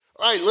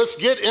All right, let's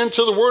get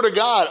into the Word of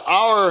God.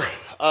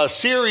 Our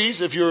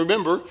series, if you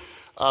remember,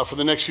 for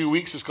the next few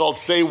weeks is called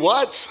Say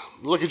What?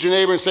 Look at your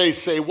neighbor and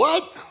say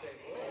what?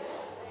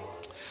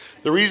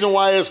 The reason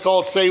why it's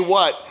called Say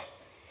What?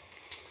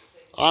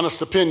 Honest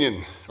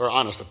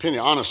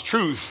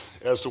truth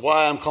as to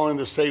why I'm calling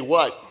this Say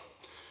What.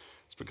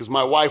 It's because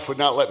my wife would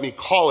not let me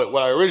call it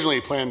what I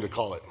originally planned to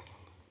call it.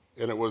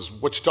 And it was,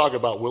 what you talking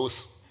about,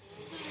 Willis?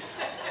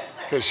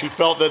 Because she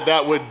felt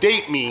that would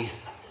date me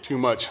too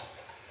much.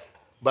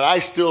 But I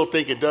still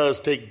think it does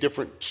take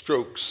different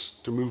strokes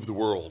to move the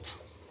world.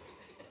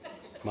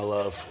 My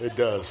love, it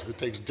does. It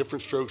takes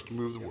different strokes to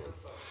move the world.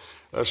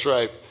 That's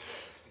right.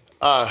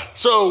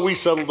 So we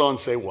settled on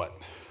Say What?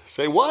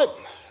 Say what?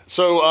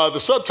 So the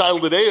subtitle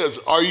today is,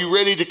 Are You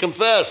Ready to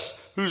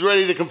Confess? Who's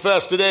ready to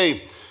confess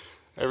today?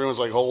 Everyone's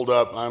like, hold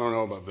up, I don't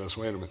know about this.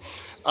 Wait a minute.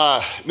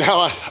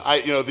 Now,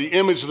 the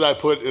image that I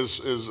put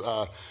is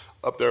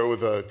up there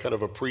with a kind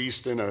of a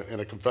priest in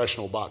a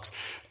confessional box.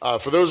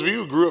 For those of you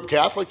who grew up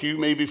Catholic, you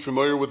may be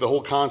familiar with the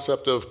whole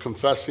concept of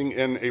confessing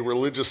in a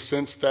religious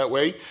sense that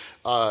way.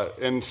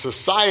 In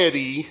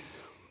society,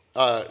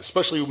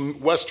 especially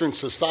Western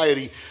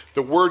society,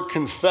 the word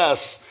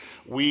confess,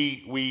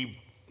 we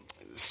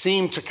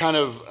seem to kind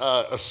of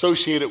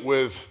associate it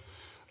with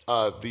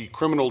the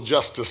criminal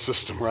justice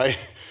system, right?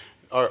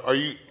 Are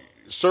you,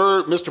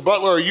 sir, Mr.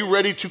 Butler, are you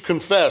ready to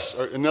confess?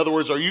 Or, in other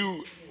words, are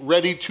you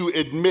ready to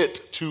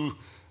admit to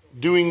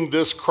doing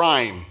this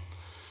crime,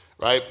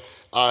 right?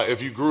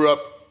 If you grew up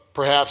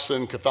perhaps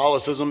in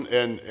Catholicism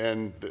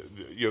and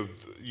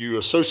you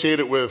associate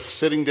it with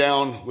sitting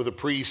down with a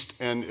priest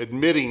and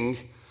admitting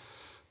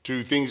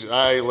to things.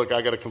 I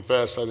got to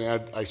confess. I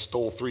mean, I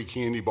stole 3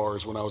 candy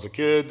bars when I was a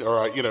kid,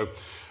 or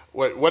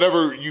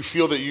whatever you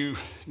feel that you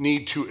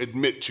need to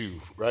admit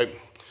to, right?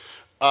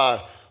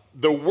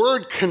 The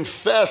word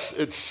confess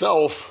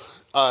itself,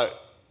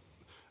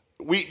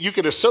 you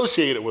could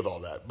associate it with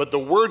all that, but the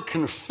word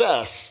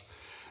confess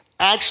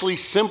actually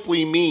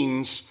simply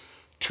means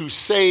to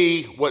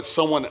say what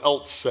someone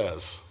else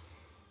says.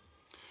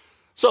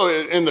 So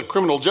in the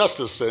criminal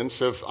justice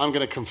sense, if I'm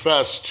going to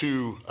confess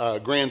to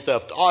grand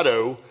theft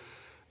auto,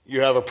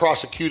 you have a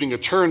prosecuting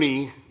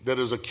attorney that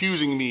is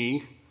accusing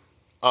me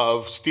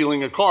of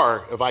stealing a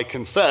car. If I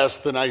confess,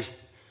 then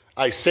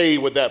I say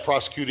what that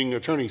prosecuting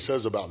attorney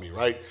says about me,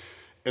 right?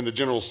 In the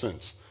general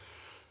sense.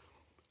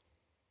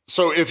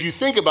 So if you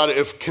think about it,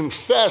 if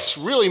confess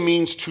really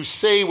means to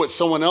say what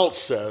someone else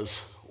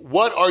says,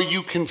 what are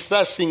you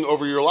confessing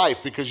over your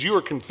life? Because you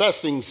are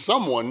confessing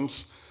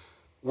someone's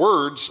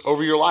words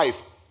over your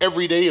life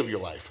every day of your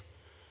life.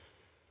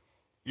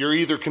 You're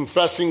either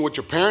confessing what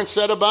your parents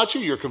said about you,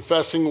 you're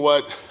confessing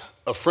what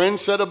a friend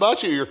said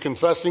about you, you're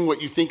confessing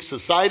what you think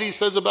society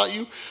says about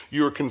you,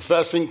 you're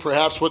confessing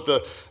perhaps what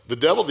the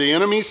devil, the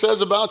enemy,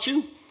 says about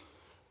you.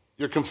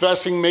 You're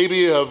confessing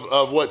maybe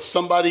of what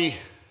somebody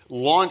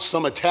launched,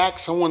 some attack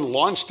someone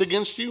launched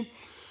against you.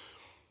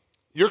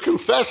 You're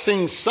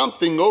confessing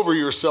something over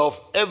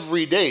yourself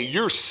every day.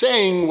 You're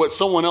saying what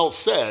someone else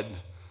said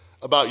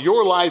about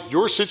your life,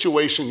 your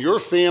situation, your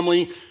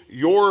family,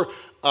 your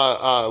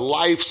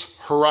life's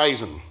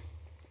horizon.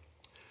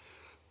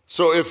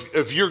 So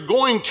if you're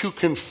going to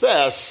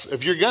confess,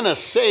 if you're going to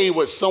say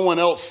what someone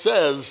else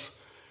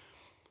says,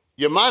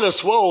 you might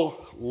as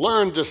well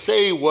learn to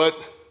say what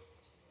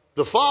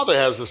the Father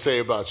has to say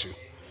about you,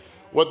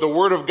 what the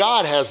Word of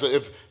God has.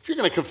 If you're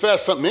going to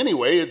confess something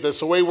anyway, that's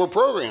the way we're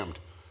programmed.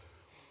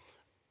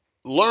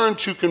 Learn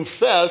to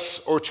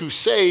confess or to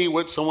say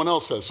what someone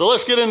else says. So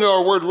let's get into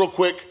our word real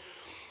quick.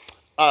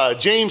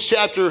 James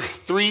chapter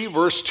 3,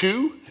 verse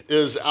 2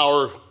 is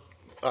our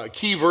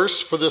key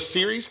verse for this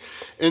series.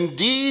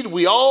 Indeed,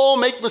 we all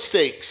make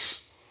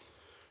mistakes.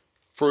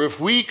 For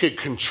if we could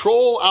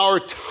control our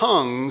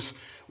tongues,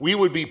 we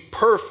would be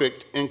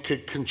perfect and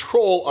could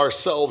control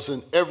ourselves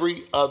in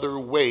every other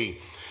way.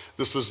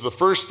 This is the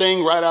first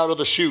thing right out of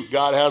the chute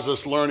God has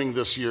us learning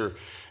this year.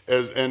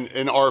 And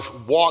in our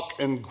walk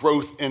and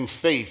growth in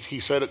faith. He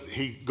said,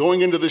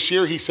 going into this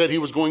year, he said he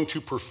was going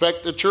to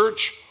perfect the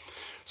church.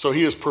 So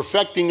he is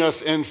perfecting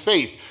us in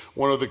faith.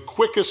 One of the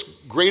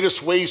quickest,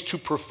 greatest ways to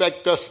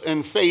perfect us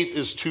in faith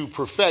is to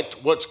perfect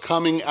what's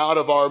coming out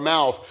of our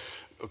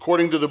mouth.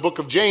 According to the book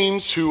of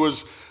James, who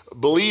was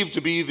believed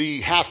to be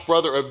the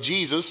half-brother of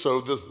Jesus,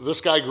 so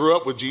this guy grew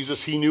up with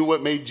Jesus. He knew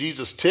what made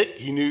Jesus tick.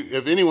 He knew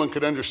if anyone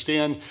could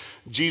understand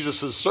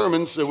Jesus'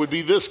 sermons, it would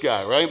be this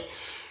guy, right?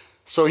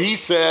 So he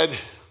said,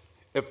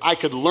 if I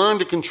could learn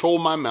to control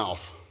my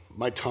mouth,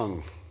 my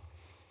tongue,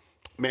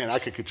 man, I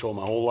could control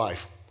my whole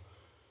life.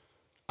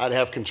 I'd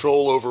have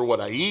control over what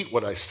I eat,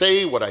 what I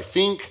say, what I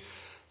think,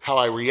 how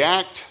I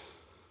react,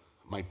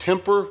 my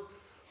temper,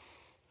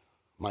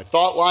 my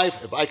thought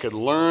life. If I could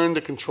learn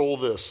to control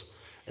this.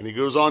 And he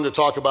goes on to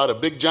talk about a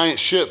big giant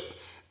ship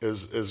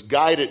is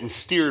guided and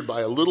steered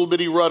by a little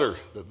bitty rudder.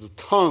 The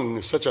tongue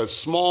is such a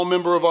small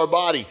member of our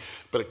body,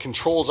 but it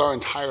controls our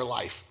entire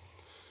life.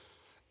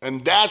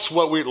 And that's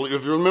what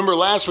if you remember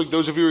last week,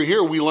 those of you who are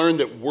here, we learned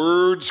that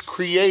words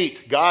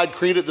create. God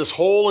created this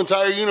whole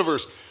entire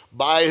universe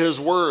by his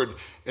word.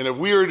 And if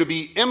we are to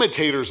be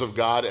imitators of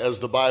God, as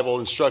the Bible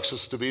instructs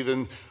us to be,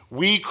 then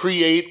we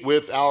create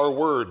with our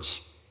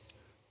words.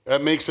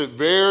 That makes it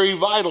very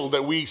vital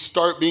that we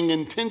start being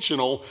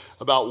intentional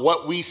about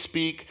what we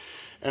speak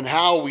and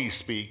how we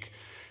speak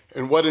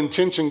and what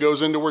intention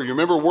goes into word. You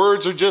remember,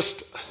 words are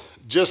just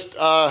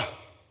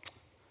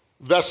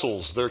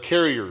vessels. They're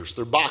carriers.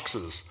 They're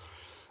boxes.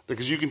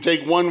 Because you can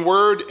take one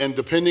word, and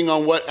depending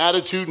on what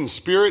attitude and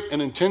spirit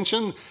and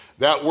intention,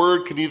 that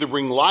word can either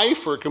bring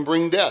life or it can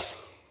bring death,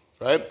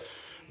 right?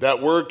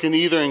 That word can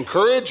either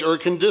encourage or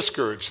it can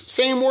discourage.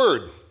 Same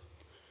word.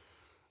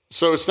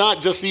 So it's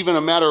not just even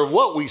a matter of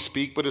what we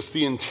speak, but it's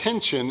the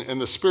intention and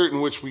the spirit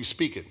in which we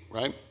speak it,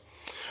 right?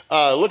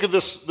 Look at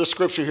this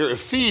scripture here.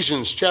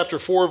 Ephesians chapter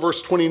 4,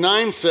 verse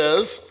 29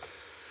 says,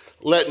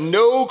 "Let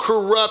no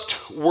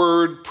corrupt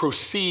word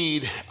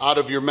proceed out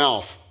of your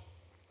mouth."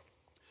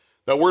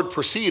 That word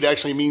proceed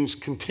actually means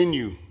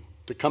continue,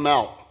 to come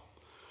out.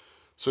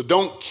 So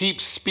don't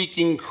keep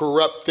speaking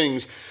corrupt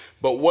things,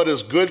 but what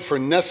is good for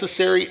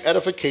necessary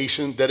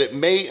edification, that it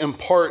may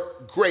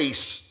impart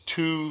grace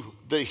to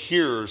the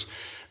hearers.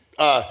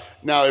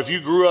 Now, if you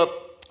grew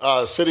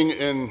up sitting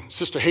in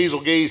Sister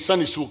Hazel Gay's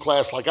Sunday school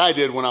class like I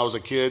did when I was a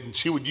kid,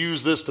 she would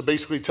use this to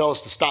basically tell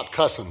us to stop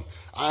cussing.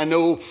 I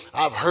know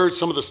I've heard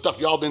some of the stuff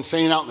y'all been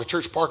saying out in the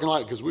church parking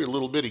lot because we were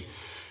little bitty.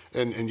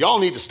 And y'all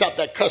need to stop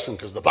that cussing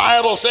because the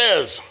Bible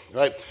says,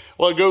 right?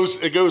 Well, it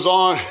goes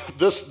on.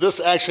 This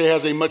actually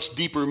has a much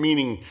deeper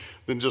meaning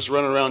than just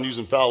running around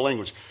using foul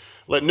language.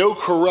 Let no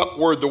corrupt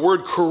word. The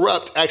word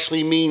corrupt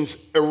actually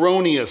means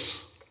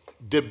erroneous,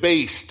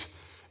 debased,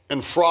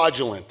 and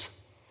fraudulent.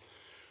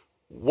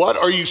 What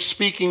are you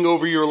speaking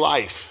over your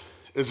life?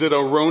 Is it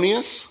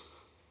erroneous?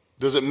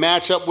 Does it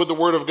match up with the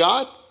word of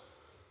God?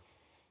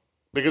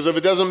 Because if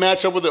it doesn't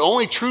match up with the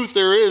only truth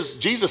there is,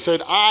 Jesus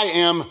said, "I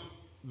am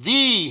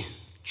the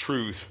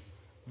truth,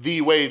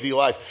 the way, the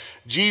life."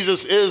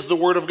 Jesus is the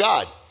word of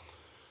God.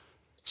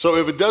 So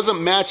if it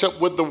doesn't match up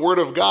with the word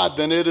of God,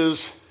 then it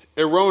is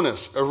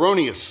erroneous.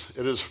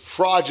 It is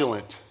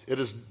fraudulent. It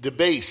is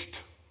debased.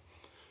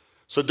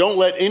 So don't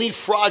let any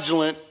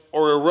fraudulent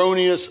or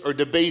erroneous or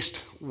debased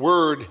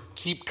word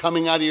keep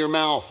coming out of your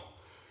mouth,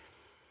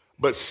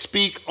 but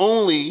speak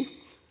only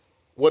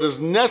what is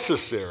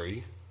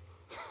necessary.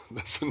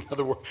 That's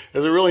another word.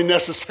 Is it really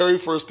necessary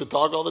for us to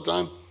talk all the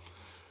time?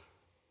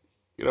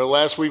 You know,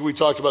 last week we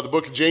talked about the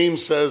book of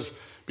James says,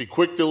 be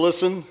quick to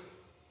listen,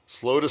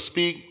 slow to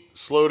speak,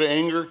 slow to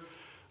anger.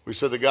 We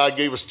said that God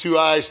gave us 2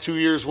 eyes, 2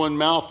 ears, 1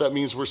 mouth. That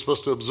means we're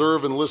supposed to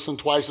observe and listen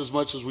twice as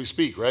much as we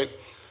speak, right?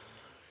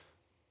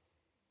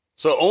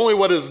 So only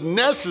what is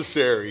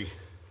necessary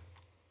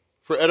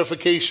for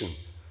edification.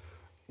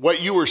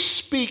 What you are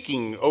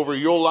speaking over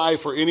your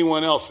life or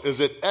anyone else, is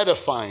it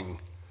edifying?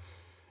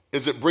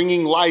 Is it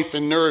bringing life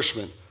and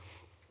nourishment?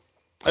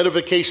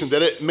 Edification,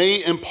 that it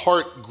may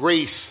impart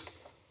grace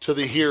to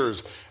the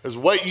hearers. Is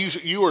what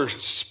you are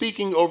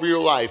speaking over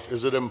your life,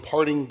 is it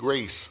imparting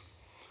grace?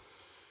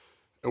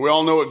 And we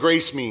all know what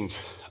grace means.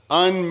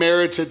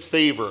 Unmerited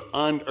favor,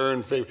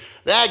 unearned favor.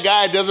 That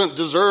guy doesn't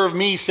deserve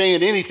me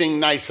saying anything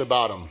nice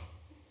about him.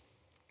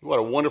 What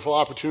a wonderful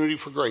opportunity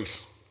for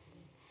grace.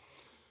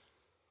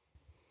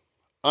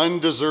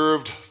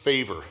 Undeserved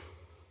favor.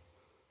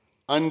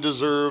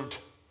 Undeserved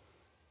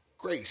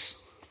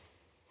grace.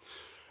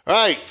 All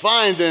right,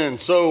 fine then.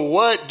 So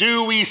what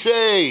do we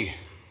say?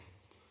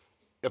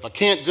 If I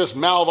can't just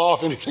mouth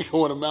off anything I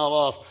want to mouth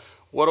off,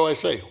 what do I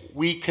say?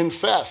 We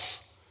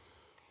confess.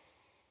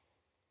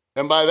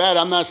 And by that,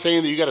 I'm not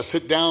saying that you got to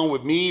sit down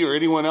with me or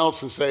anyone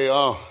else and say,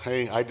 oh,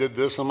 hey, I did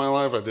this in my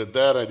life, I did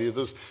that, I did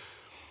this.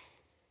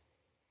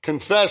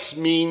 Confess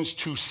means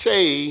to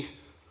say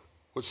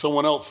what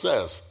someone else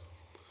says.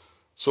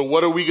 So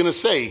what are we going to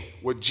say?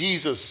 What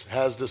Jesus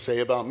has to say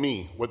about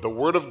me. What the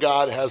Word of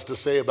God has to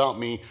say about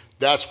me,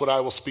 that's what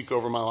I will speak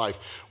over my life.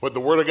 What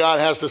the Word of God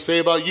has to say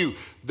about you,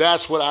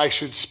 that's what I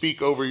should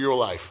speak over your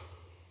life.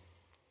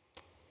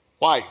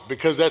 Why?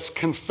 Because that's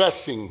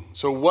confessing.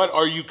 So what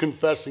are you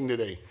confessing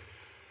today?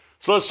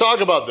 So let's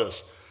talk about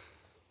this.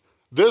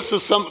 This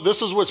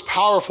is what's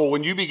powerful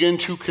when you begin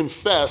to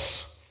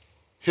confess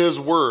His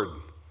Word.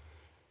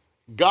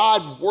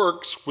 God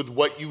works with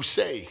what you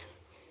say.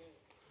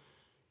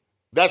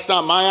 That's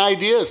not my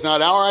idea. It's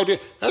not our idea.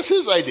 That's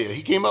His idea.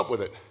 He came up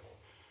with it.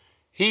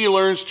 He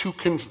learns to,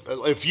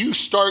 if you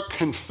start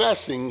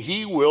confessing,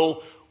 He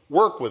will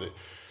work with it.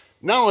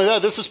 Not only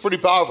that, this is pretty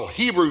powerful.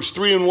 Hebrews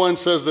 3:1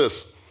 says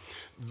this,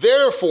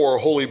 "Therefore,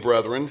 holy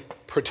brethren,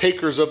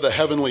 partakers of the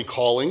heavenly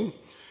calling,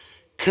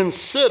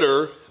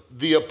 consider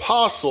the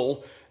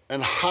apostle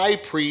and high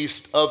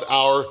priest of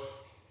our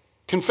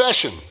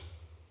confession,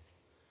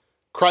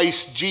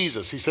 Christ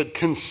Jesus." He said,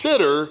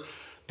 consider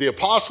the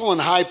apostle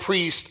and high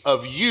priest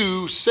of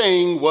you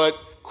saying what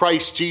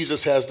Christ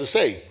Jesus has to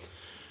say.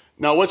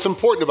 Now, what's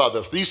important about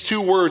this? These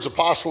two words,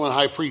 apostle and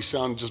high priest,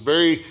 sound just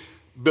very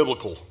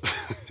biblical,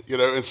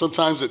 and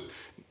sometimes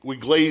we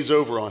glaze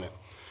over on it.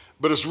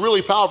 But it's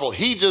really powerful.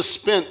 He just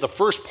spent the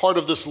first part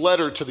of this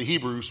letter to the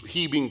Hebrews,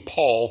 he being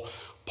Paul.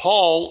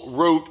 Paul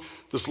wrote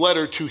this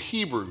letter to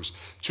Hebrews,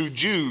 to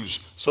Jews.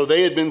 So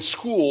they had been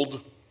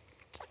schooled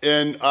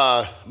in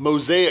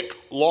Mosaic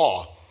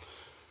law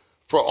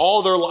for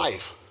all their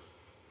life.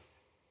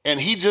 And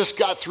he just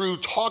got through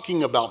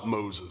talking about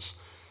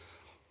Moses.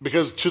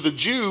 Because to the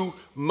Jew,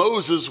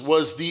 Moses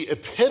was the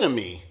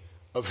epitome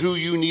of who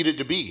you needed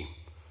to be.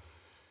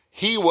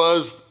 He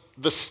was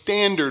the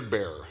standard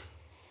bearer.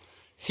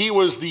 He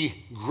was the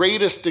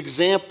greatest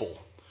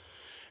example.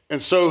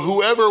 And so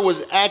whoever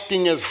was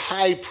acting as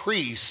high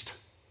priest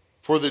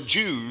for the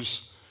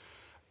Jews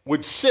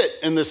would sit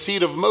in the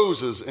seat of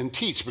Moses and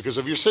teach. Because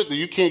if you're sitting there,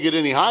 you can't get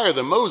any higher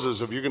than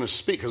Moses if you're going to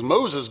speak. Because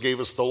Moses gave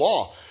us the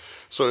law.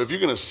 So if you're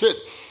going to sit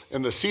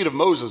in the seat of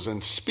Moses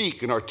and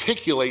speak and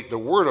articulate the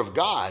word of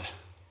God,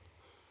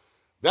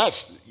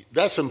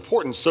 that's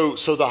important. So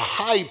the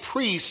high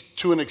priest,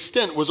 to an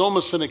extent, was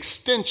almost an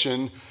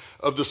extension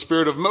of the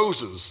spirit of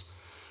Moses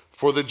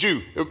for the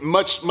Jew.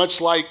 Much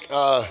like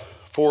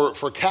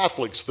for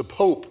Catholics, the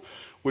Pope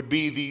would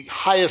be the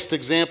highest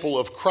example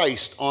of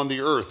Christ on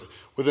the earth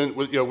within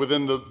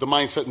the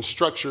mindset and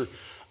structure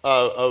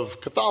of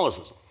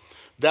Catholicism.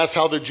 That's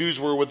how the Jews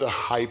were with the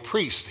high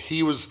priest.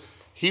 He was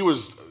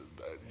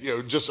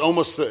just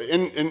almost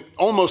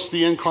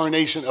the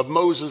incarnation of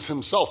Moses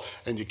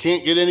himself. And you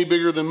can't get any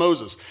bigger than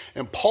Moses.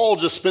 And Paul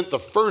just spent the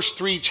first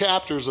 3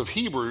 chapters of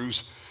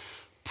Hebrews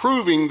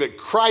proving that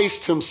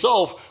Christ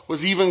himself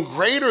was even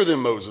greater than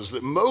Moses,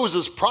 that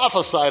Moses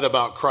prophesied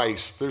about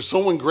Christ. There's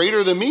someone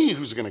greater than me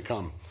who's going to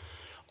come.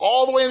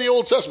 All the way in the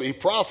Old Testament, he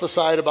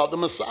prophesied about the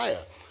Messiah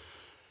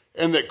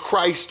and that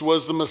Christ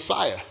was the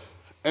Messiah.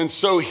 And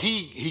so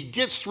he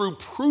gets through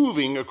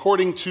proving,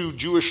 according to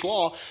Jewish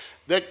law,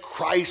 that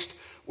Christ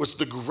was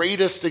the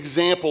greatest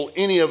example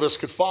any of us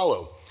could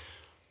follow.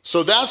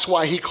 So that's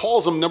why he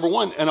calls him, number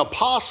one, an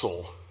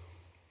apostle.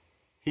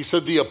 He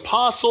said, the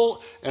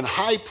apostle and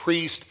high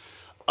priest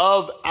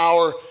of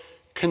our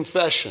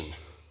confession,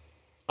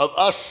 of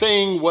us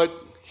saying what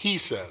he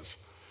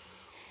says.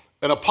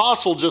 An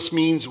apostle just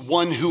means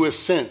one who is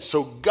sent.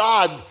 So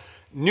God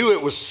knew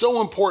it was so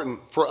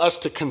important for us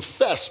to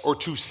confess or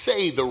to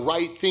say the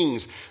right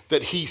things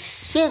that he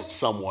sent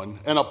someone,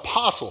 an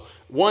apostle,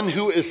 one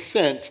who is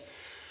sent,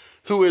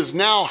 who is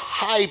now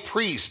high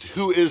priest,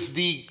 who is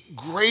the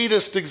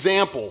greatest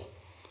example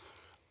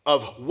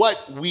of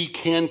what we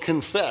can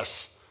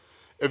confess.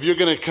 If you're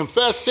going to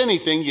confess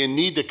anything, you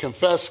need to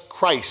confess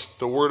Christ,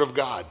 the Word of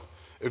God.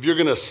 If you're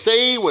going to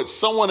say what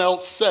someone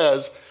else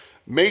says,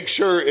 make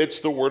sure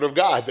it's the Word of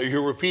God that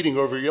you're repeating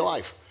over your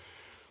life.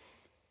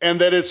 And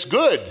that it's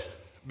good,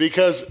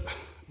 because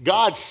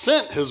God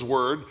sent his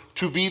word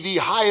to be the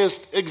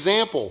highest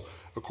example,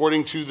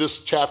 according to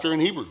this chapter in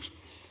Hebrews.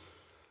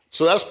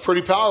 So that's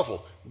pretty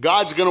powerful.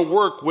 God's going to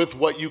work with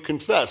what you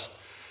confess.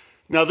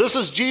 Now, this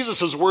is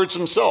Jesus' words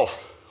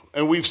himself.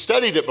 And we've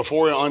studied it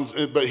before,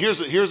 but here's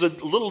a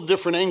little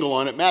different angle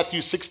on it. Matthew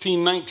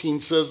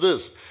 16:19 says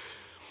this.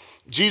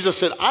 Jesus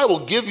said, I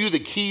will give you the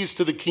keys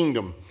to the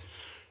kingdom.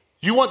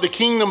 You want the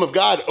kingdom of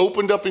God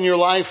opened up in your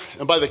life?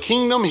 And by the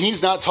kingdom,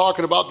 he's not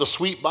talking about the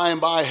sweet by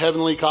and by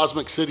heavenly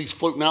cosmic cities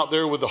floating out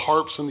there with the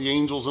harps and the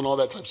angels and all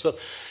that type of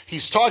stuff.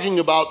 He's talking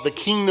about the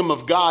kingdom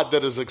of God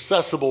that is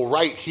accessible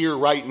right here,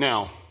 right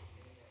now.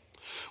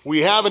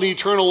 We have an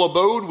eternal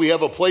abode. We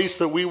have a place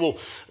that we will,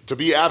 to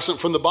be absent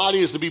from the body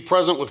is to be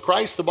present with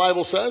Christ, the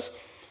Bible says.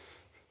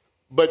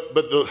 But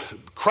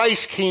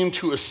Christ came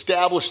to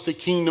establish the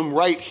kingdom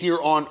right here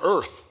on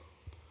earth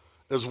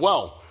as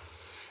well.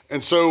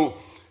 And so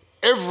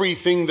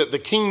everything that the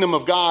kingdom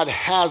of God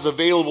has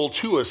available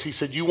to us, he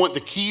said, you want the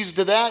keys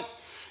to that?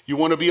 You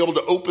want to be able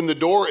to open the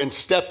door and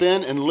step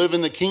in and live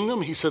in the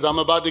kingdom? He said, I'm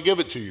about to give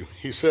it to you.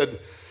 He said,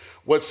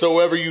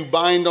 whatsoever you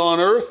bind on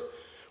earth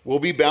will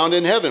be bound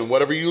in heaven.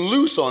 Whatever you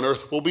loose on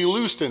earth will be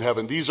loosed in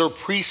heaven. These are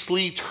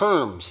priestly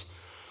terms,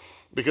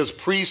 because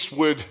priests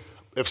would,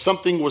 if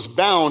something was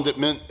bound, it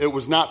meant it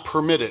was not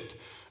permitted.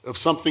 If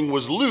something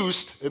was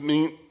loosed, it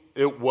meant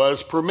it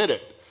was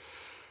permitted.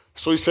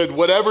 So he said,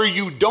 whatever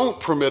you don't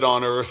permit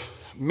on earth,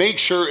 make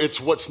sure it's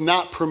what's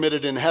not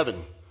permitted in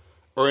heaven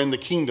or in the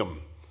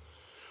kingdom.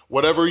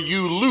 Whatever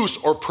you loose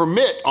or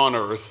permit on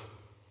earth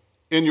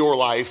in your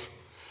life,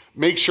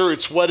 make sure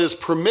it's what is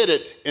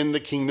permitted in the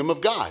kingdom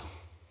of God.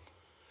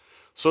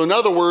 So in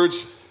other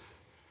words,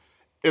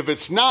 if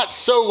it's not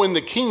so in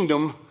the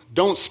kingdom,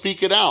 don't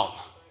speak it out.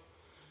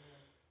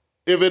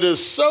 If it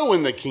is so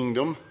in the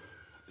kingdom,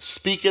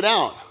 speak it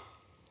out.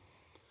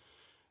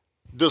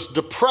 Does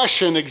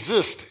depression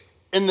exist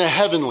in the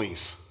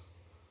heavenlies?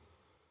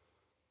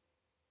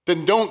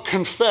 Then don't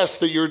confess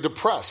that you're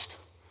depressed.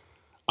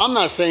 I'm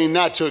not saying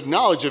not to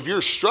acknowledge if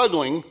you're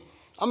struggling.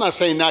 I'm not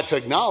saying not to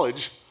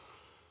acknowledge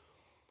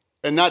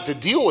and not to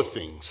deal with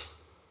things.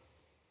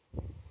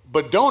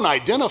 But don't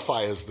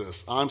identify as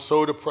this. I'm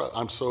so depressed.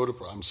 I'm so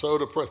depressed. I'm so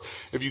depressed.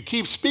 If you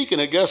keep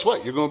speaking it, guess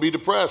what? You're going to be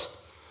depressed.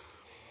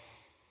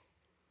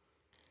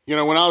 You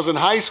know, when I was in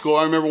high school,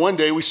 I remember one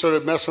day we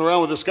started messing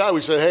around with this guy.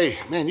 We said, hey,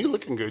 man, you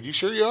looking good. You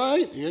sure you're all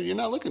right? You're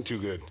not looking too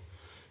good.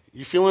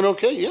 You feeling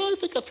okay? Yeah, I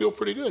think I feel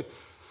pretty good.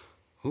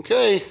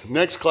 Okay,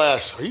 next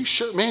class. Are you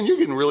sure? Man, you're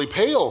getting really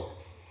pale.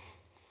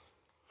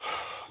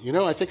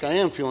 I think I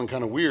am feeling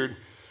kind of weird.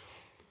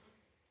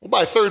 Well,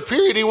 by third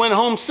period, he went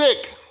home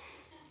sick.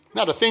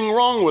 Not a thing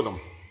wrong with him.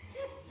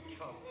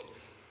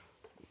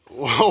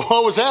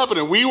 What was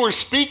happening? We were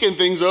speaking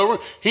things over.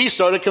 He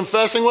started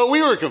confessing what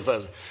we were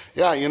confessing.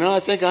 Yeah, I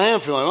think I am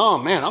feeling, oh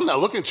man, I'm not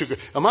looking too good.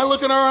 Am I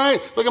looking all right?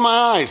 Look at my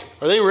eyes.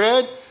 Are they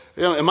red?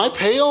 Am I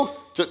pale?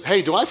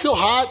 Hey, do I feel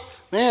hot?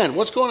 Man,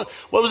 what's going on?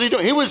 What was he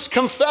doing? He was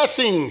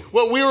confessing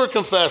what we were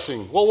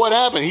confessing. Well, what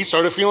happened? He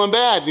started feeling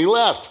bad and he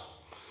left.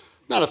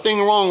 Not a thing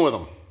wrong with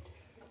him.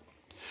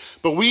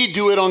 But we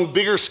do it on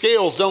bigger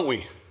scales, don't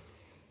we?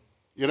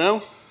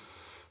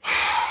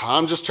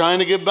 I'm just trying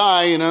to get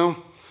by,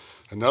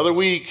 another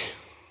week,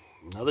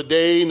 another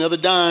day, another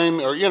dime,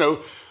 or,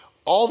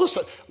 all this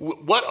stuff.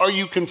 What are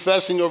you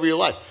confessing over your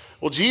life?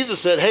 Well, Jesus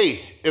said,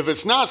 hey, if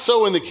it's not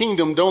so in the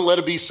kingdom, don't let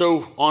it be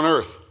so on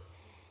earth.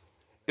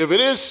 If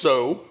it is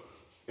so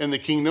in the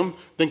kingdom,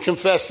 then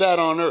confess that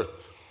on earth.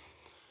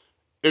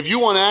 If you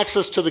want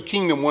access to the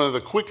kingdom, one of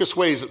the quickest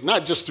ways,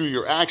 not just through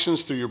your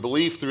actions, through your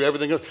belief, through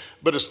everything else,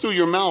 but it's through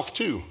your mouth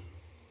too.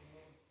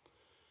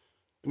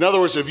 In other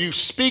words, if you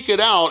speak it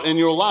out in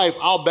your life,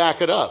 I'll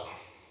back it up.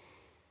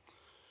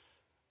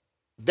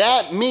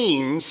 That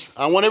means,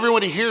 I want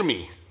everyone to hear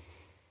me.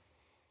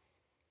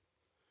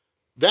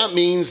 That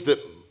means that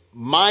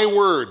my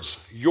words,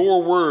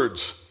 your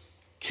words,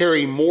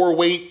 carry more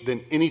weight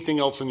than anything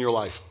else in your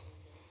life.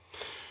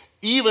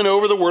 Even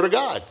over the Word of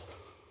God.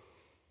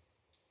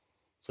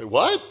 Say,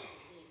 what?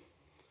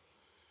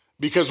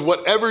 Because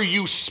whatever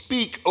you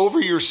speak over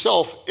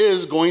yourself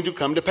is going to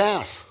come to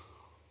pass.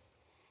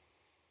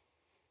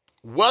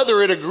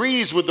 Whether it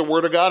agrees with the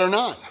Word of God or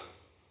not.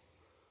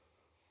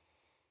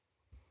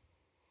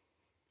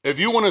 If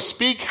you want to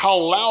speak how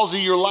lousy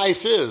your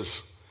life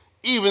is,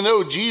 even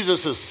though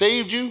Jesus has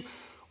saved you,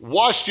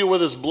 washed you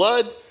with his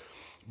blood,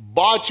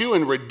 bought you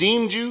and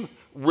redeemed you,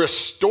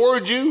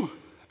 restored you,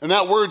 and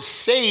that word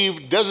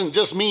saved doesn't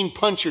just mean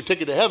punch your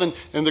ticket to heaven.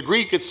 In the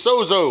Greek, it's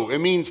sozo. It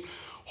means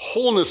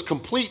wholeness,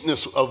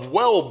 completeness of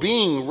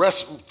well-being,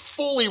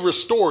 fully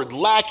restored,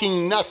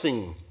 lacking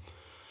nothing.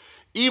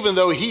 Even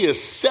though he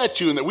has set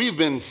you and that we've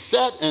been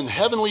set in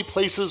heavenly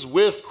places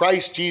with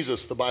Christ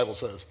Jesus, the Bible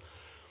says.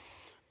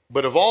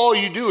 But if all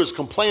you do is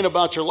complain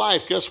about your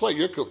life, guess what?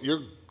 Your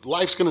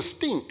life's going to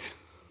stink.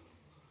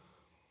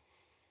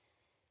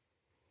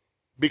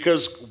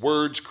 Because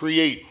words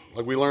create,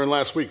 like we learned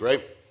last week,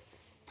 right?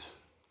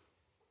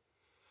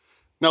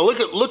 Now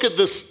look at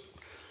this.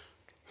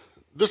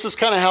 This is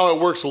kind of how it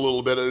works a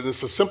little bit. And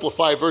it's a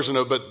simplified version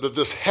of it, but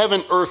this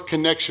heaven-earth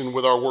connection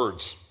with our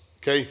words,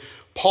 okay?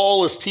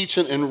 Paul is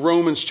teaching in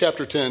Romans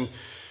chapter 10.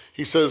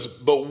 He says,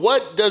 but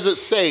what does it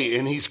say?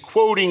 And he's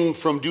quoting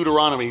from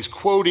Deuteronomy. He's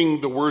quoting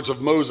the words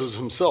of Moses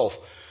himself.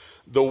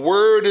 The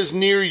word is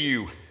near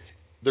you.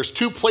 There's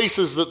two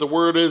places that the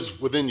word is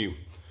within you. It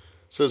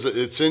says that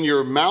it's in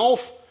your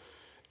mouth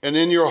and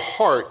in your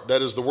heart.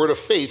 That is the word of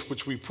faith,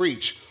 which we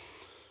preach.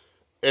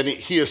 And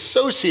he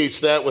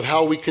associates that with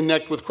how we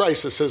connect with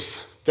Christ. It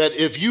says that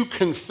if you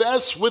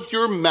confess with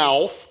your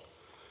mouth,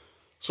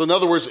 so in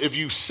other words, if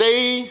you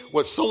say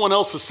what someone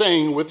else is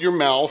saying with your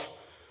mouth,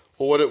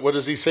 well, what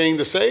is he saying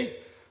to say?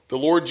 The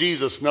Lord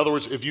Jesus. In other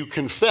words, if you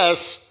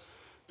confess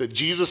that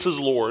Jesus is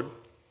Lord,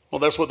 well,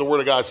 that's what the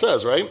Word of God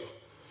says, right?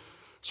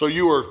 So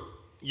you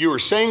are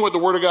saying what the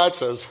Word of God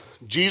says.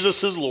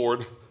 Jesus is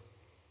Lord.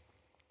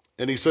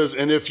 And he says,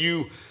 and if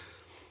you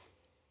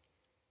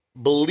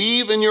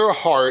believe in your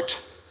heart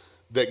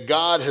that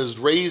God has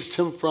raised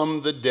him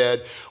from the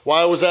dead. He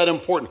was that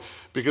important?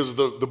 Because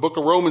the book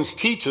of Romans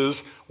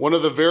teaches one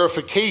of the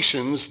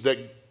verifications that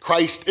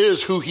Christ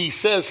is who he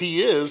says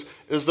he is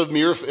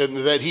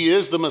that he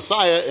is the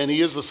Messiah and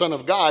he is the Son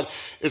of God.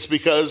 It's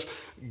because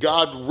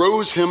God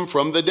rose him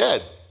from the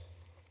dead.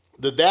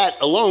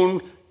 That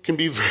alone can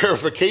be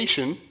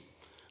verification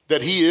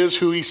that he is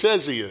who he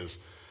says he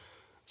is.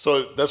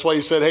 So that's why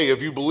he said, hey,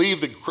 if you believe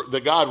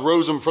that God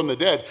rose him from the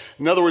dead,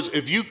 in other words,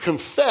 if you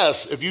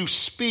confess, if you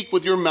speak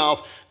with your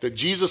mouth that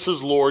Jesus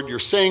is Lord, you're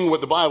saying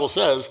what the Bible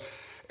says,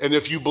 and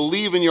if you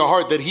believe in your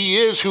heart that he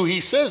is who he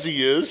says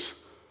he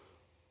is,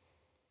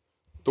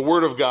 the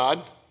Word of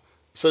God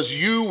says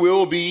you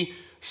will be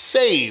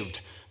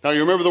saved. Now,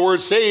 you remember the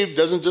word saved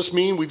doesn't just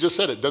mean, we just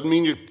said it, doesn't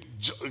mean you're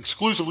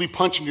exclusively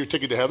punching your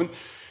ticket to heaven.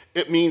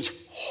 It means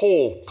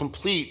whole,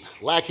 complete,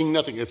 lacking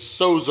nothing. It's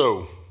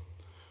sozo.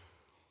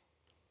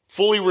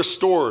 Fully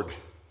restored.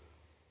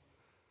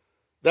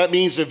 That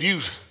means if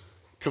you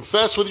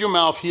confess with your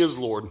mouth he is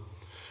Lord,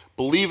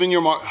 believe in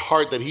your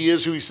heart that he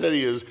is who he said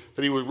he is,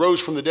 that he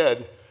rose from the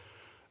dead,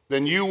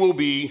 then you will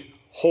be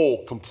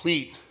whole,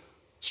 complete,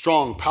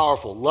 strong,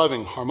 powerful,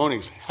 loving,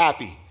 harmonious,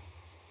 happy.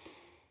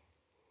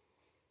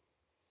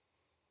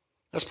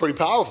 That's pretty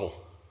powerful.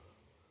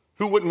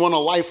 Who wouldn't want a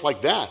life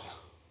like that?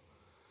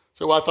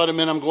 So, well, I thought it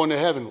meant I'm going to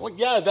heaven. Well,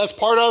 yeah, that's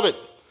part of it.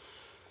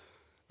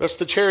 That's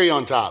the cherry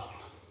on top.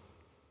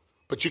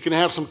 But you can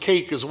have some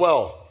cake as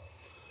well.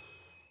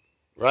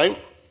 Right?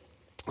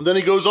 And then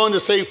he goes on to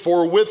say,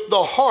 for with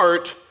the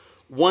heart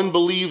one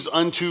believes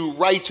unto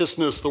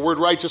righteousness. The word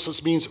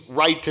righteousness means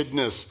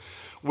rightedness.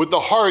 With the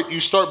heart, you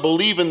start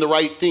believing the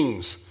right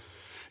things.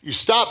 You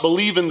stop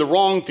believing the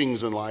wrong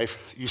things in life.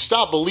 You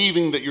stop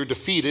believing that you're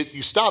defeated.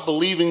 You stop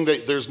believing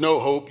that there's no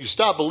hope. You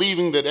stop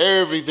believing that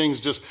everything's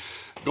just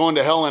going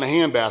to hell in a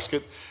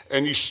handbasket.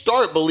 And you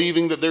start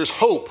believing that there's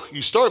hope.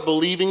 You start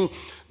believing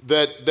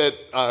that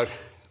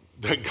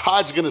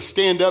God's going to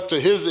stand up to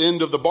his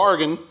end of the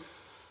bargain,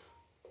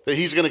 that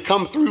he's going to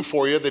come through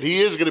for you, that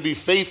he is going to be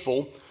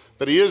faithful,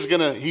 that he is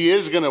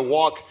going to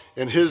walk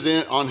on his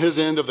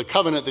end of the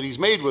covenant that he's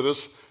made with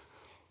us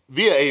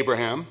via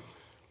Abraham,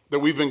 that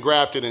we've been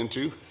grafted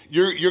into.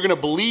 You're going to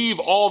believe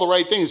all the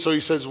right things. So he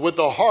says, with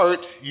the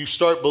heart, you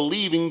start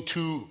believing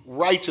to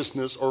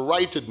righteousness or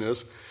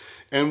rightedness,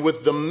 and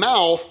with the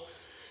mouth,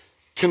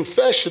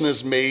 confession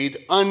is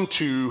made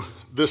unto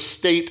the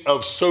state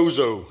of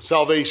sozo,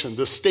 salvation,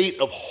 the state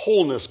of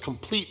wholeness,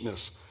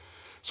 completeness.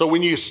 So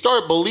when you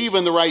start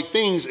believing the right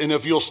things, and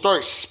if you'll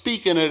start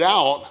speaking it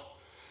out,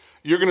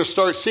 you're going to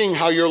start seeing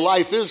how your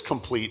life is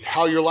complete,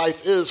 how your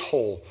life is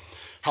whole,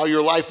 how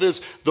your life is.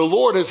 The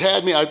Lord has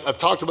had me, I've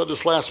talked about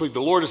this last week,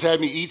 the Lord has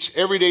had me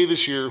every day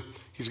this year,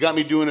 he's got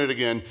me doing it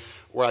again,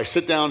 where I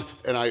sit down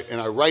and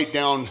I write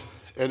down,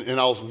 and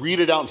I'll read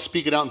it out and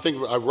speak it out and think,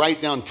 I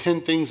write down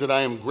 10 things that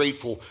I am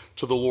grateful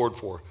to the Lord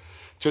for.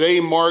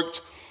 Today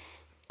marked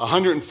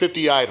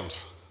 150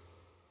 items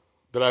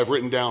that I've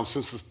written down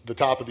since the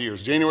top of the year.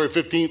 It's January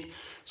 15th,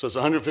 so it's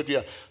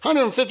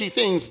 150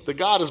 things that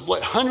God has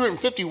blessed,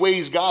 150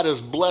 ways God has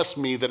blessed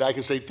me that I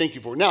can say thank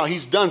you for. Now,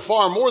 he's done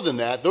far more than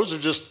that. Those are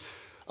just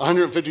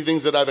 150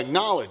 things that I've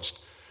acknowledged.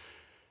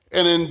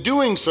 And in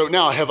doing so,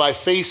 now, have I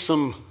faced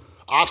some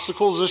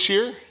obstacles this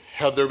year?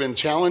 Have there been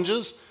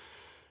challenges?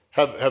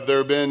 Have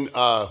there been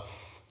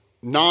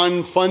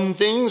non-fun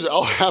things?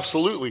 Oh,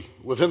 absolutely.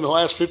 Within the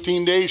last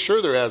 15 days,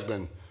 sure there has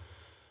been.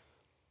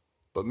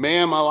 But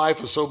man, my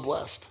life is so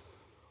blessed.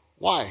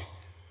 Why?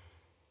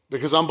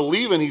 Because I'm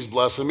believing he's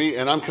blessing me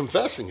and I'm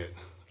confessing it.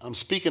 I'm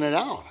speaking it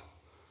out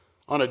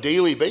on a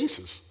daily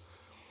basis.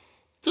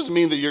 It doesn't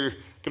mean that you're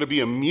going to be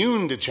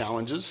immune to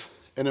challenges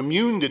and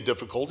immune to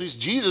difficulties.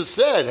 Jesus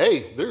said,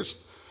 hey,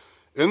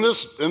 in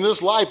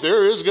this life,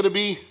 there is going to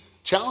be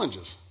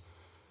challenges.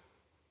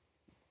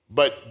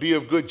 But be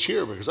of good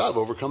cheer because I've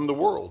overcome the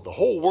world. The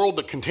whole world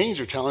that contains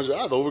your challenges,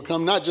 I've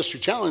overcome not just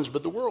your challenge,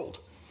 but the world.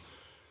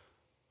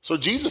 So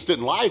Jesus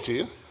didn't lie to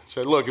you. He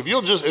said, look, if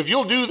you'll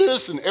do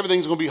this, and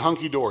everything's going to be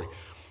hunky-dory.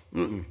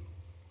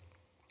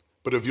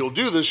 But if you'll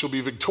do this, you'll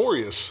be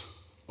victorious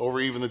over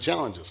even the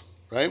challenges,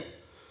 right?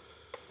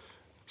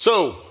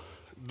 So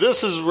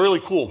this is really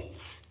cool.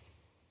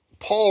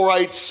 Paul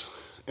writes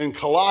in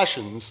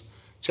Colossians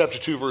chapter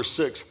 2, verse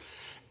 6,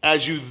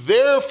 as you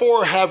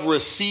therefore have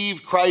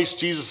received Christ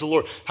Jesus the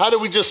Lord. How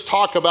did we just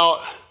talk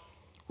about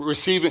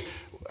receiving?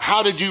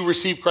 How did you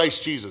receive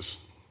Christ Jesus?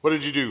 What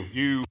did you do?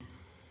 You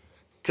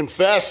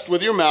confessed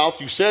with your mouth,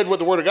 you said what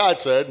the Word of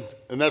God said,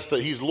 and that's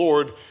that he's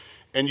Lord,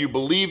 and you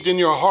believed in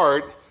your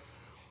heart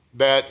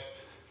that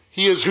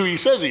he is who he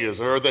says he is,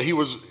 or that he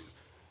was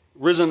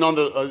risen on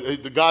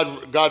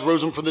God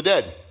rose him from the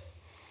dead,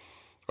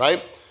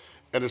 right?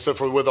 And it said,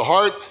 for with the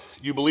heart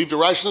you believe to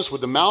righteousness, with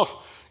the mouth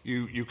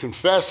you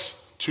confess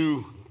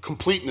to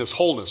completeness,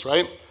 wholeness,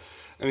 right?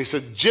 And he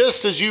said,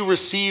 just as you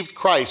received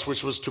Christ,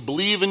 which was to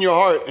believe in your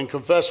heart and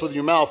confess with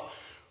your mouth,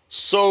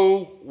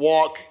 so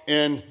walk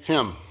in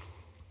him.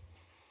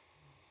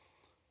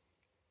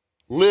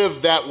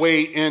 Live that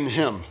way in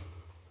him.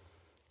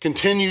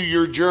 Continue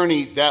your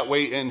journey that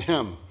way in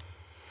him.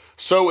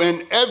 So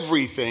in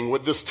everything,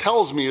 what this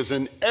tells me is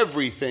in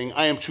everything,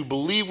 I am to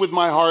believe with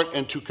my heart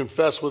and to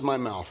confess with my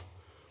mouth.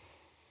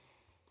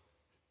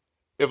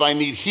 If I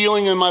need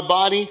healing in my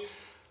body,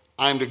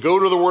 I'm to go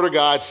to the Word of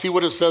God, see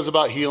what it says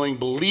about healing,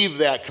 believe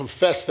that,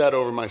 confess that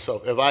over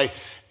myself.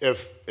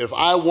 If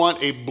I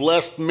want a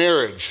blessed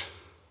marriage,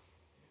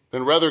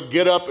 then rather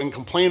get up and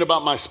complain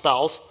about my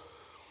spouse,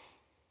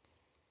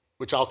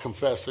 which I'll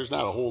confess, there's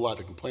not a whole lot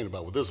to complain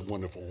about with this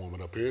wonderful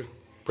woman up here.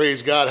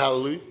 Praise God,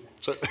 hallelujah.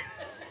 So,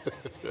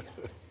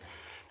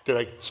 did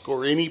I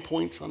score any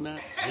points on that?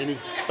 Any?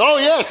 Oh,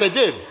 yes, I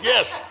did.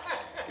 Yes.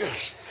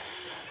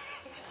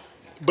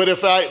 But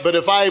if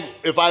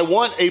I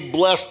want a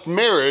blessed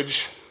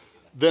marriage,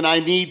 then I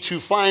need to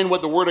find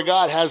what the Word of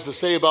God has to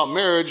say about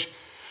marriage,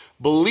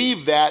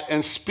 believe that,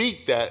 and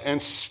speak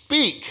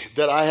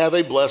that I have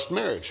a blessed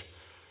marriage.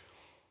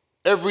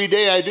 Every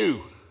day I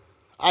do.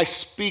 I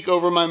speak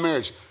over my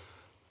marriage.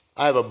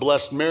 I have a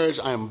blessed marriage.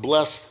 I am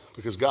blessed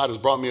because God has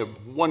brought me a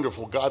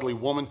wonderful, godly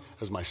woman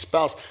as my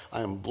spouse.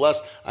 I am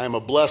blessed. I am a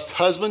blessed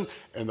husband,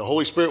 and the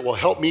Holy Spirit will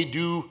help me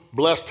do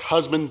blessed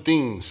husband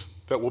things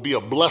that will be a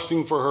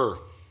blessing for her.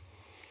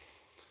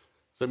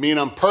 Does that mean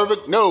I'm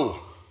perfect? No.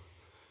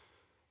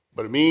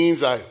 But it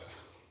means I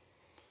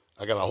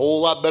got a whole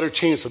lot better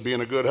chance of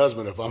being a good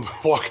husband if I'm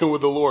walking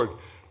with the Lord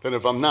than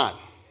if I'm not.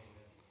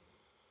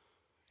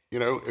 You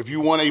know, if you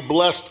want a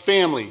blessed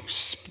family,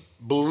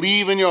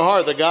 believe in your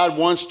heart that God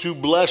wants to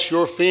bless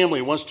your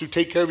family, wants to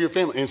take care of your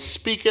family, and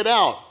speak it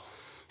out.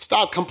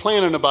 Stop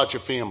complaining about your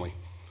family.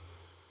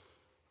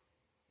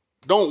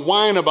 Don't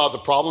whine about the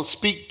problems.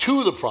 Speak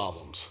to the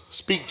problems.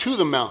 Speak to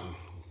the mountain.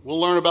 We'll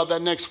learn about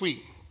that next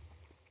week.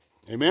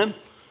 Amen?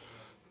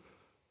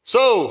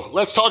 So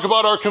let's talk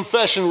about our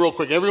confession real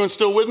quick. Everyone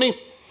still with me?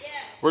 Yeah.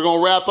 We're going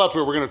to wrap up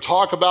here. We're going to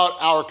talk about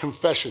our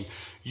confession.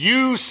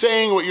 You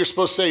saying what you're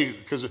supposed to say,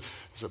 because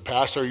as a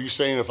pastor, are you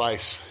saying if I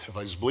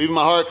just believe in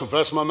my heart,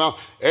 confess in my mouth,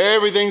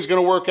 everything's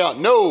going to work out?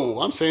 No,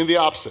 I'm saying the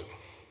opposite.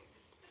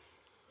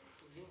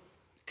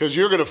 Because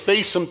you're going to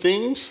face some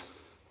things.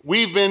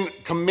 We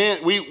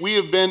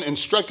have been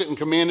instructed and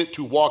commanded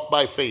to walk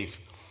by faith.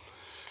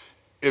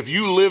 If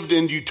you lived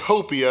in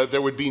utopia,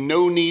 there would be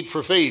no need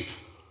for faith.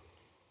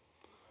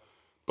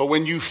 But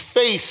when you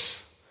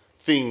face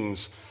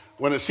things,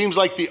 when it seems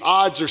like the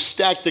odds are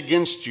stacked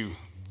against you,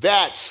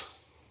 that's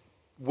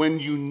when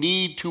you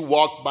need to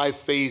walk by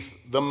faith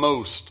the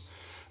most.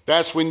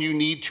 That's when you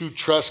need to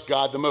trust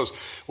God the most.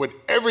 When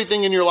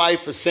everything in your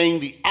life is saying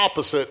the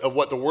opposite of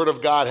what the Word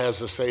of God has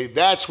to say,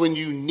 that's when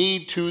you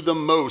need to the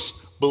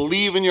most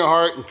believe in your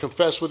heart and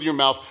confess with your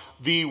mouth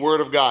the Word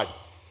of God.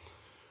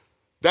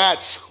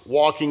 That's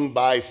walking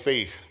by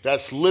faith.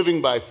 That's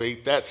living by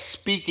faith. That's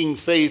speaking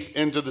faith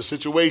into the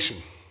situation,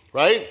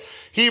 right?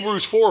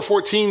 Hebrews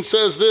 4:14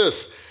 says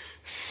this,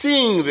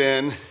 seeing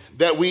then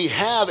that we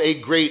have a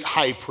great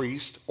high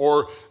priest,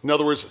 or in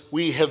other words,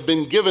 we have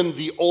been given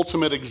the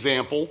ultimate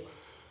example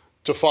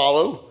to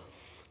follow,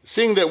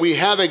 seeing that we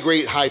have a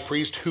great high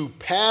priest who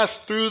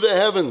passed through the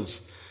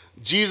heavens,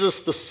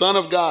 Jesus, the Son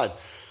of God,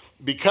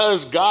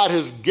 because God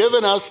has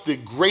given us the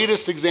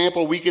greatest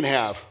example we can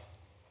have.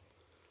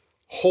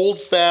 Hold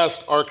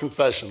fast our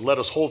confession. Let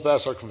us hold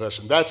fast our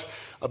confession. That's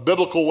a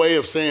biblical way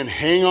of saying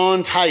hang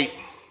on tight.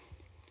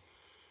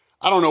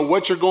 I don't know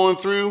what you're going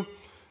through.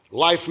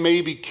 Life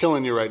may be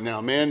killing you right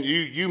now, man.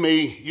 You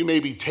may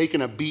be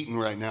taking a beating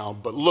right now.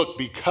 But look,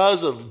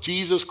 because of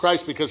Jesus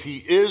Christ, because he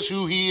is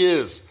who he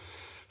is,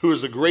 who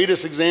is the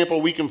greatest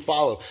example we can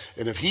follow.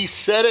 And if he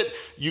said it,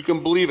 you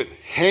can believe it.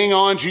 Hang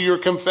on to your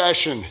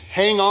confession.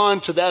 Hang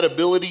on to that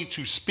ability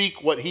to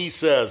speak what he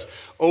says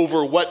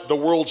over what the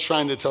world's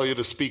trying to tell you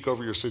to speak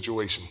over your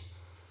situation.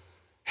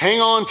 Hang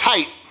on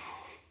tight.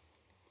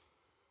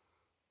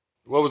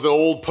 What was the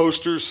old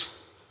posters,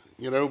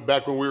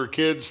 back when we were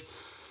kids?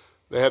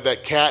 They had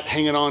that cat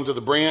hanging on to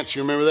the branch.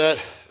 You remember that?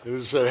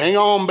 It said, hang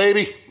on,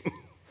 baby.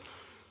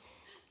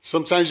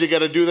 Sometimes you got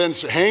to do that and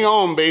say, hang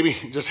on, baby.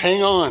 Just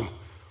hang on.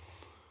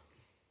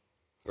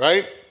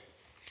 Right?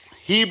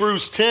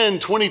 Hebrews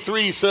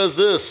 10:23 says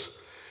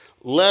this,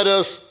 let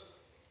us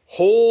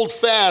hold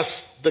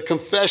fast the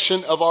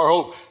confession of our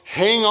hope.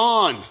 Hang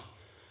on.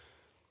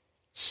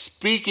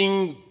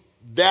 Speaking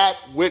that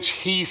which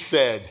he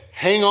said.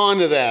 Hang on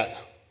to that.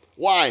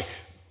 Why?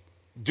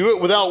 Do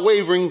it without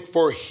wavering,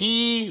 for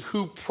he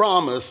who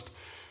promised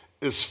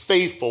is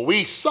faithful.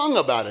 We sung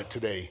about it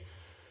today.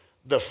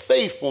 The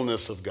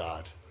faithfulness of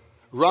God.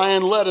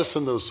 Ryan led us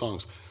in those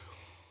songs.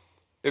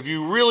 If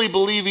you really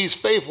believe he's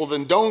faithful,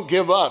 then don't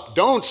give up.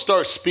 Don't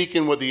start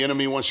speaking what the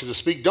enemy wants you to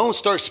speak. Don't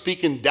start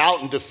speaking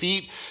doubt and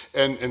defeat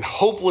and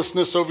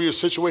hopelessness over your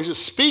situation.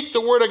 Speak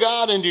the word of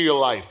God into your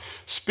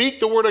life. Speak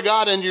the word of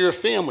God into your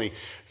family.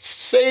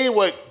 Say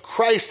what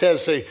Christ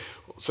has to say.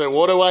 Say,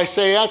 what do I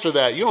say after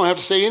that? You don't have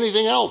to say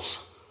anything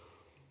else.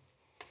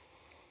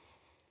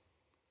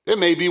 It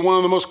may be one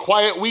of the most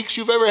quiet weeks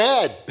you've ever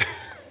had.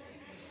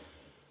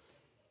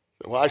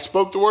 Well, I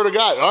spoke the word of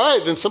God. All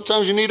right, then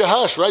sometimes you need a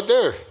hush right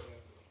there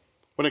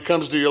when it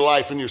comes to your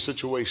life and your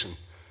situation.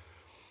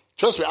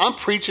 Trust me, I'm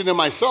preaching to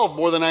myself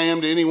more than I am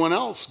to anyone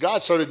else.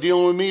 God started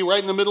dealing with me right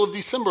in the middle of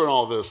December and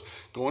all this.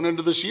 Going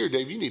into this year,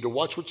 Dave, you need to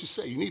watch what you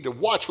say. You need to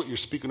watch what you're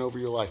speaking over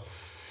your life.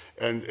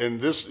 And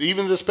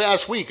even this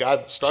past week,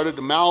 I've started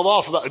to mouth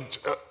off about,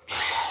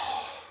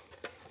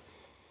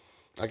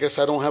 I guess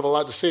I don't have a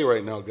lot to say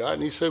right now, God.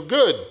 And he said,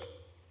 good,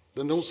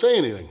 then don't say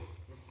anything.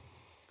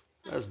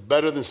 That's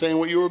better than saying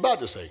what you were about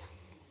to say.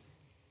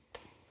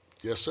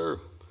 Yes, sir.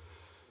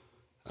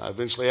 I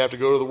eventually have to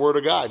go to the Word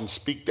of God and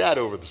speak that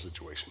over the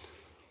situation.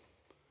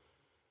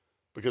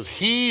 Because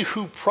he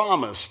who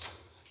promised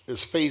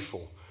is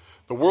faithful.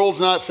 The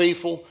world's not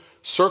faithful.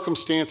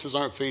 Circumstances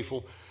aren't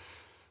faithful.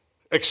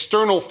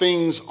 External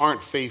things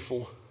aren't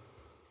faithful.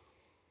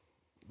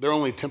 They're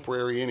only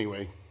temporary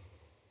anyway.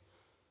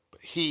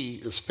 But he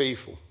is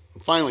faithful.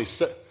 And finally,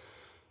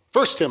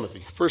 1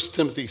 Timothy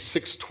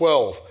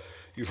 6:12.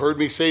 You've heard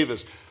me say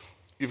this.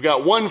 You've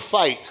got one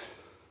fight.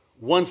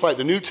 One fight.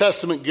 The New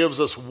Testament gives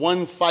us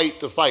one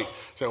fight to fight.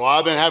 Say, well,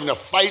 I've been having to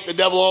fight the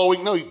devil all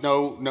week. No.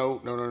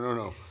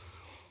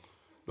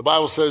 The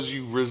Bible says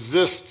you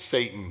resist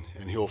Satan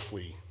and he'll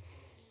flee.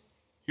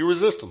 You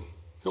resist him.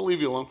 He'll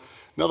leave you alone.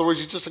 In other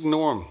words, you just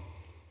ignore him.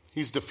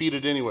 He's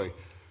defeated anyway.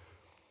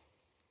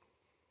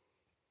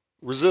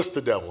 Resist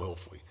the devil, he'll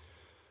flee.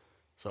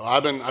 So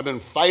I've been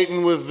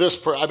fighting with this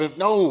person.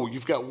 No,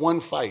 you've got one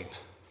fight.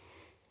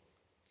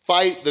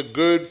 Fight the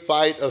good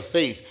fight of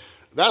faith.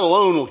 That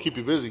alone will keep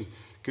you busy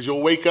because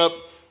you'll wake up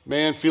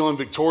man, feeling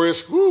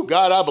victorious. Woo,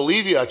 God, I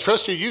believe you. I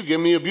trust you. You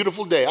give me a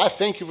beautiful day. I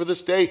thank you for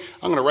this day.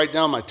 I'm going to write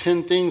down my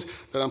 10 things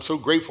that I'm so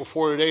grateful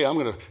for today. I'm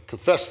going to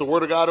confess the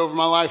word of God over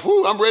my life.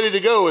 Woo, I'm ready to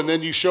go. And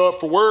then you show up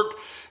for work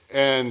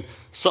and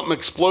something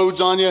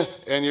explodes on you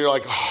and you're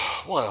like,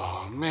 oh,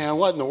 well, man,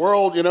 what in the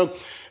world,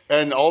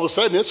 And all of a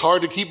sudden it's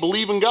hard to keep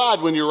believing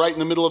God when you're right in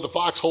the middle of the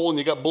foxhole and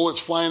you got bullets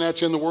flying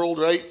at you in the world,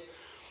 right?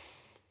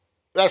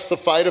 That's the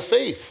fight of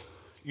faith.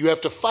 You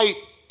have to fight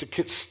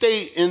to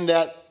stay in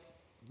that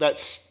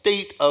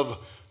state of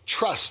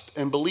trust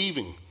and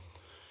believing.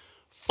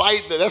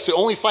 Fight, that's the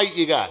only fight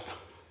you got.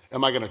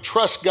 Am I going to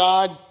trust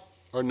God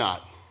or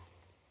not?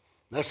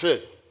 That's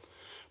it.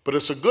 But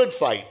it's a good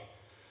fight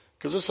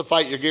because it's a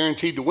fight you're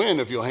guaranteed to win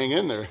if you'll hang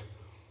in there.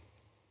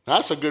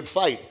 That's a good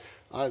fight.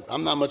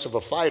 I'm not much of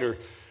a fighter,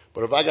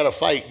 but if I got to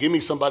fight, give me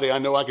somebody I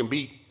know I can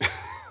beat.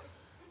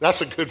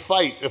 That's a good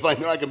fight if I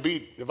know I can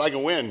beat, if I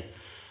can win.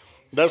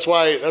 That's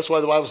why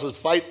the Bible says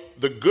fight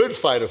the good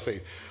fight of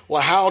faith.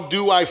 Well, how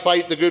do I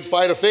fight the good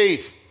fight of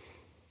faith?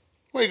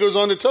 Well, he goes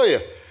on to tell you,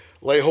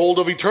 lay hold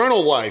of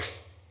eternal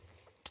life,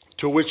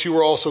 to which you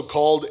were also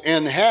called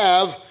and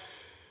have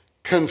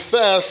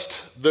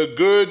confessed the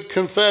good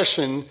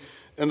confession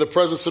in the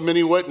presence of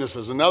many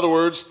witnesses. In other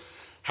words,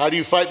 how do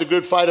you fight the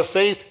good fight of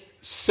faith?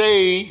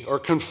 Say or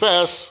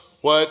confess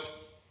what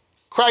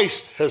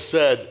Christ has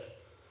said.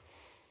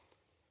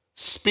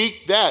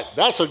 Speak that.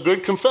 That's a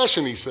good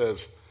confession, he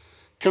says.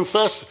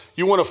 Confess,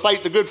 you want to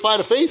fight the good fight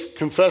of faith?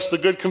 Confess the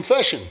good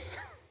confession.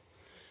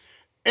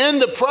 In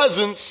the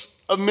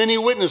presence of many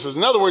witnesses.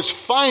 In other words,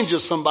 find you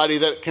somebody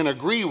that can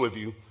agree with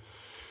you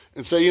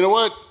and say, you know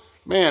what?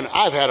 Man,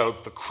 I've had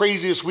the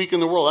craziest week in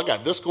the world. I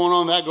got this going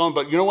on, that going,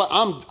 but you know what?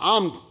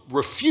 I'm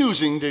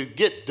refusing to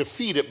get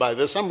defeated by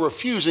this. I'm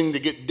refusing to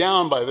get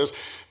down by this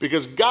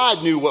because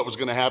God knew what was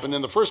going to happen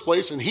in the first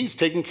place and he's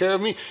taking care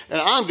of me and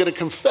I'm going to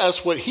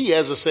confess what he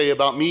has to say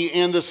about me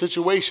and the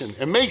situation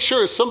and make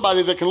sure it's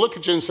somebody that can look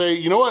at you and say,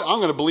 you know what? I'm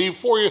going to believe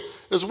for you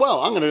as well.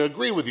 I'm going to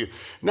agree with you.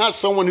 Not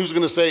someone who's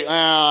going to say,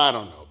 I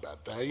don't know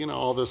about that.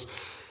 All this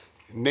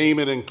name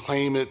it and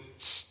claim it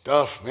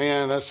stuff,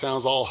 man, that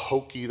sounds all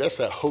hokey. That's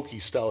that hokey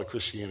style of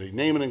Christianity.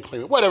 Name it and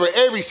claim it. Whatever.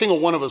 Every single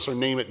one of us are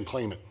name it and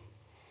claim it.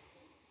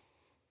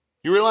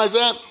 You realize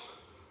that?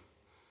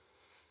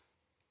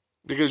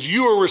 Because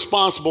you are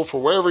responsible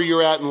for wherever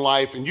you're at in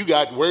life, and you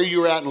got where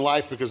you're at in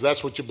life because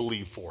that's what you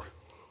believe for.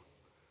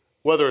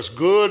 Whether it's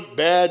good,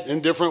 bad,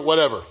 indifferent,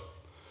 whatever.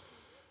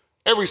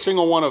 Every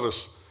single one of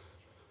us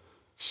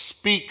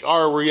speak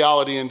our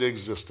reality into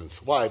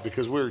existence. Why?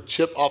 Because we're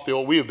chipped off the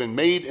old. We have been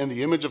made in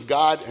the image of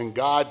God, and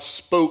God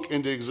spoke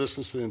into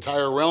existence the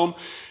entire realm,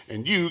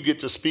 and you get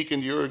to speak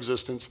into your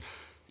existence,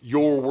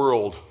 your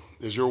world.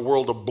 Is your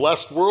world a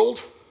blessed world,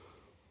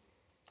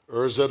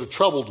 or is it a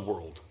troubled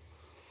world?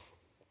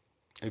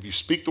 If you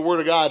speak the word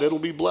of God, it'll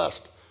be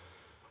blessed.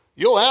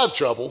 You'll have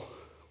trouble,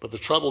 but the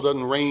trouble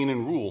doesn't reign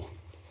and rule.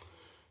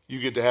 You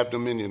get to have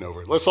dominion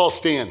over it. Let's all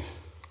stand.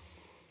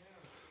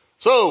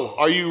 So,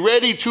 are you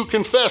ready to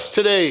confess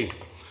today?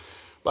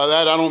 By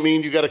that, I don't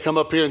mean you got to come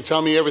up here and tell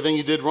me everything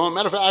you did wrong.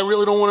 Matter of fact, I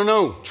really don't want to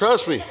know.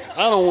 Trust me,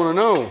 I don't want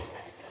to know.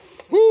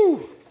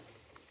 Woo!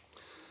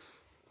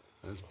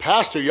 As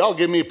pastor, y'all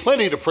give me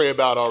plenty to pray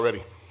about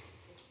already.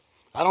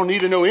 I don't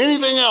need to know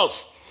anything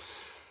else.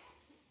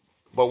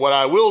 But what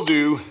I will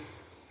do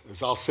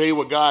is I'll say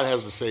what God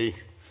has to say,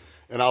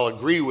 and I'll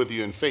agree with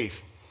you in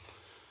faith.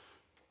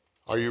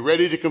 Are you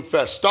ready to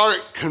confess? Start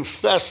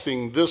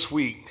confessing this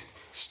week.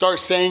 Start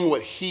saying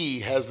what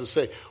he has to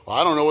say. Well,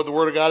 I don't know what the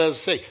word of God has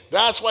to say.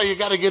 That's why you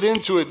got to get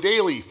into it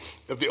daily.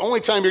 If the only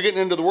time you're getting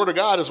into the word of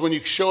God is when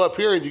you show up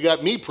here and you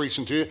got me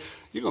preaching to you,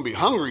 you're going to be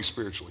hungry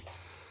spiritually.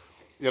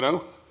 There's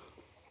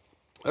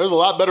a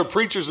lot better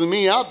preachers than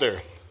me out there.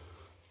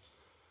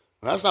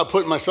 And that's not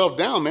putting myself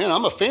down, man.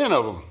 I'm a fan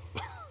of them.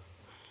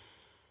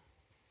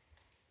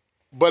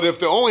 But if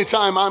the only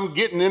time I'm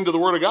getting into the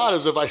word of God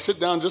is if I sit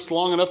down just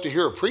long enough to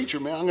hear a preacher,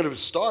 man, I'm going to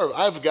starve.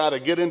 I've got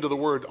to get into the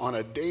word on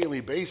a daily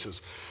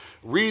basis.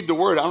 Read the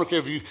word. I don't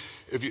care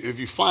if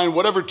you find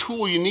whatever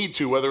tool you need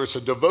to, whether it's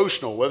a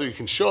devotional, whether you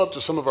can show up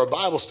to some of our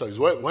Bible studies,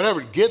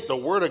 whatever, get the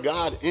word of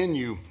God in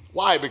you.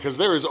 Why? Because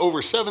there is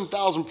over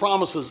 7,000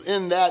 promises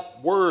in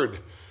that word.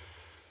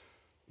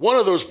 One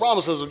of those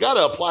promises has got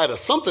to apply to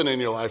something in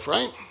your life,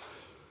 right?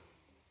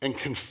 And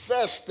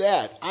confess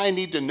that. I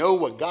need to know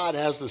what God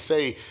has to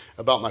say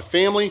about my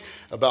family,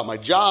 about my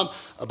job,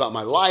 about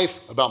my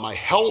life, about my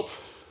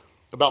health,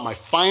 about my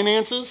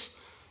finances.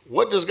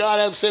 What does God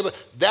have to say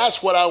about?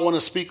 That's what I want to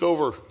speak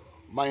over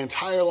my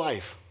entire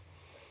life.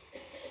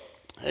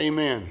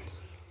 Amen.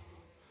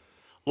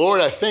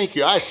 Lord, I thank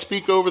you. I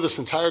speak over this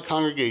entire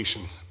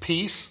congregation.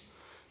 Peace,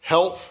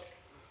 health,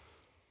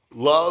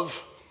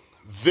 love,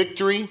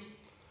 victory.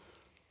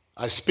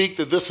 I speak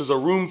that this is a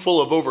room full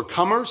of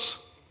overcomers,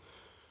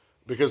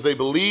 because they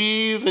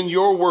believe in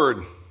your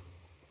word.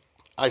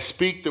 I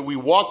speak that we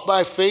walk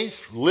by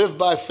faith, live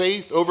by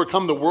faith,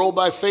 overcome the world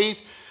by faith,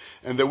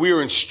 and that we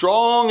are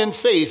strong in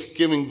faith,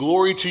 giving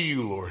glory to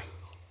you, Lord.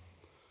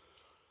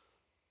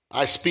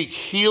 I speak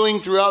healing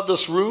throughout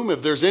this room.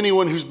 If there's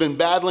anyone who's been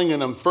battling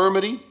an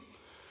infirmity,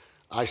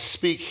 I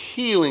speak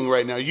healing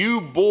right now.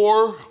 You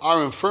bore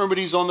our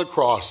infirmities on the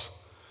cross.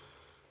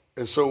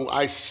 And so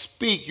I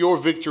speak your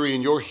victory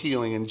and your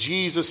healing in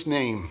Jesus'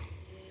 name.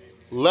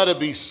 Let it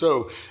be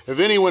so. If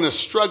anyone is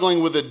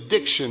struggling with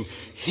addiction,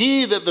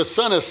 he that the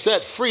Son has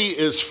set free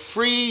is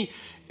free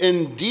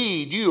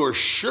indeed. You are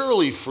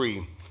surely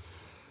free.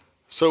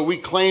 So we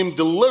claim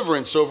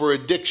deliverance over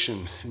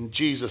addiction in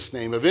Jesus'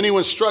 name. If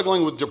anyone's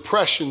struggling with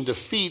depression,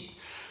 defeat,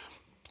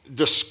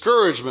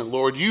 discouragement,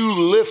 Lord, you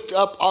lift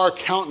up our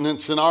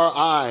countenance and our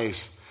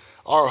eyes.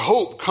 Our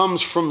hope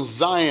comes from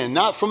Zion,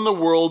 not from the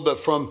world, but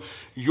from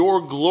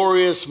your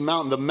glorious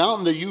mountain, the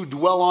mountain that you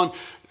dwell on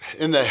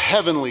in the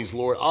heavenlies,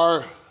 Lord.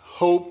 Our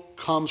hope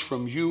comes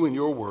from you and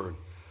your word.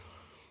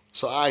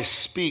 So I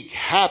speak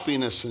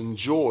happiness and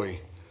joy.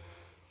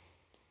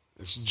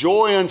 It's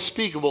joy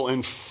unspeakable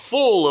and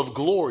full of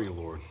glory,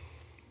 Lord.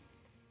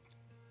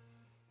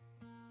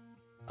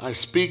 I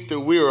speak that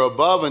we are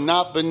above and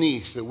not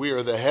beneath, that we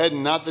are the head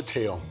and not the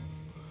tail,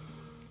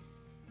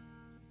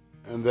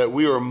 and that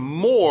we are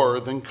more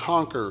than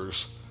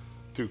conquerors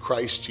through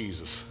Christ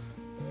Jesus.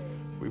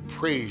 We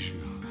praise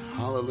you.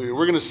 Hallelujah.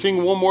 We're going to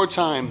sing one more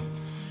time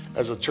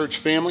as a church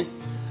family.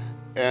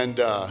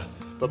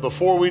 But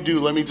before we do,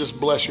 let me just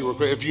bless you real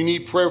quick. If you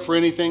need prayer for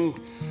anything,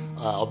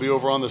 I'll be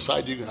over on the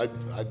side.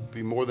 I'd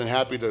be more than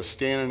happy to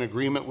stand in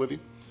agreement with you.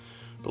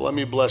 But let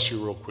me bless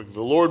you real quick.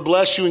 The Lord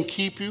bless you and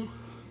keep you.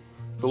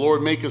 The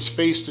Lord make his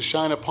face to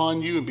shine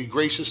upon you and be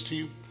gracious to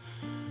you.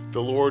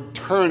 The Lord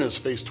turn his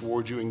face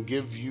toward you and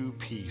give you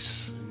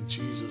peace. In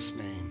Jesus'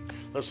 name.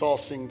 Let's all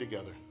sing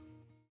together.